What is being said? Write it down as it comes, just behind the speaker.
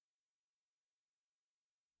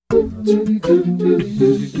I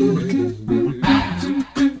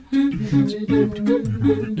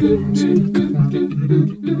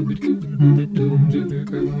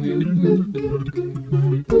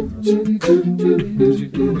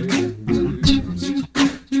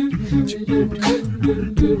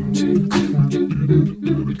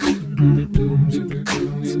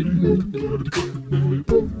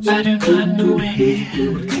do not know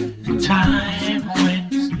where time went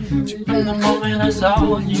from the moment I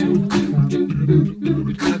saw you.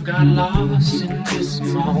 I got lost in this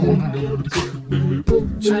moment.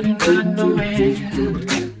 I do not know where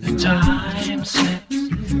the time slipped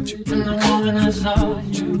from the moment I saw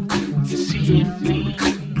you. Seeing me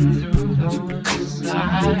through those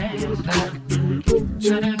eyes. I do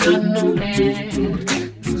not know where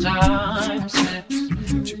the time slipped.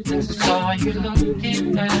 I saw you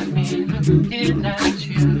looking at me, looking at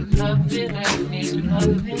you, loving at me,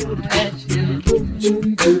 loving at you.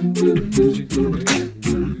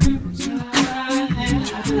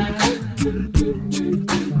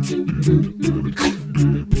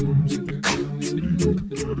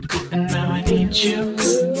 And now I need you.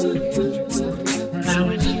 Now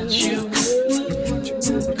I need you.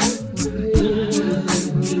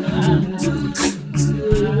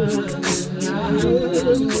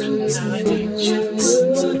 Now I need you. Now I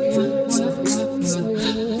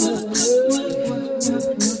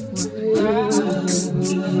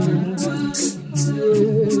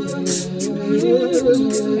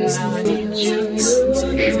need you.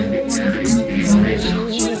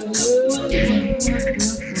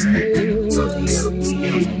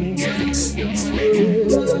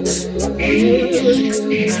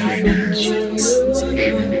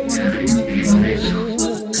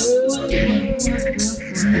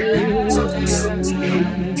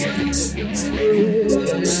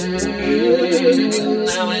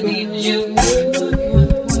 Now I need you.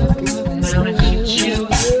 Now I need you.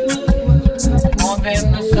 More than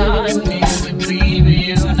the sun needs to breathe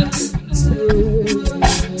you.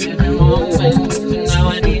 Every moment. Now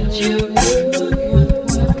I need you.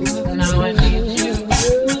 Now I need you.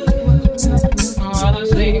 All the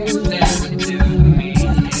things that you do to me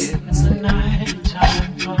in the night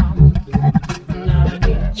time. Now I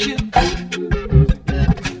need you.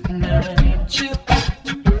 Now I need you.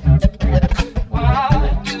 Why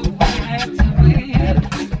do I have to be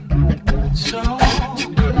so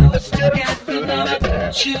close together? Now I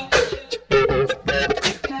need you.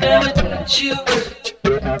 Now I need you.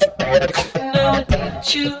 Now I need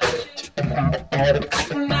you.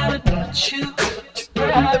 Now I need you.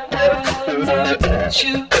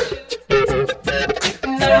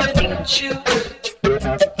 Now I need you.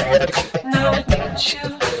 Now I need you.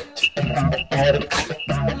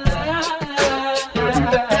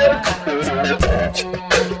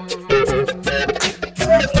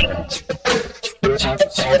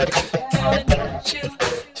 Now I need you.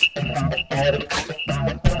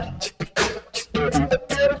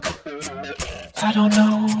 I don't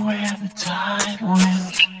know where the time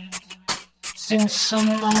went since the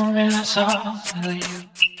moment I saw you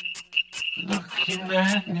looking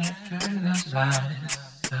at me through those eyes.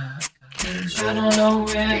 I don't know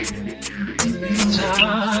where the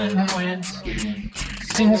time went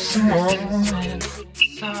since the moment I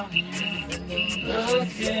saw you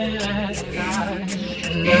looking at me.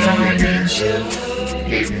 Now I need you.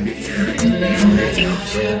 Now I need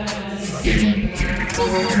you. All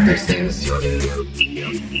the things you do,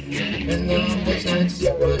 and all the nights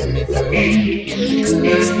you put me through.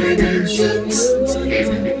 Now I need you.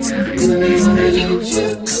 Now I need you.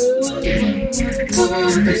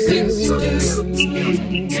 All the things you do,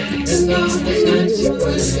 and all the nights you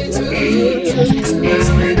put me through.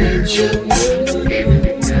 Now I need you.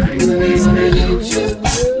 Now I need you.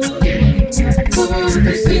 All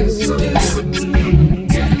the things you do,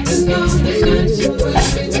 and all the nights you put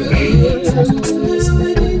me through.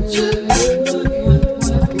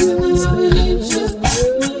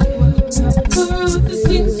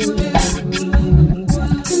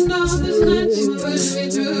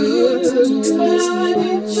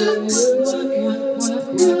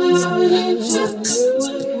 I need you.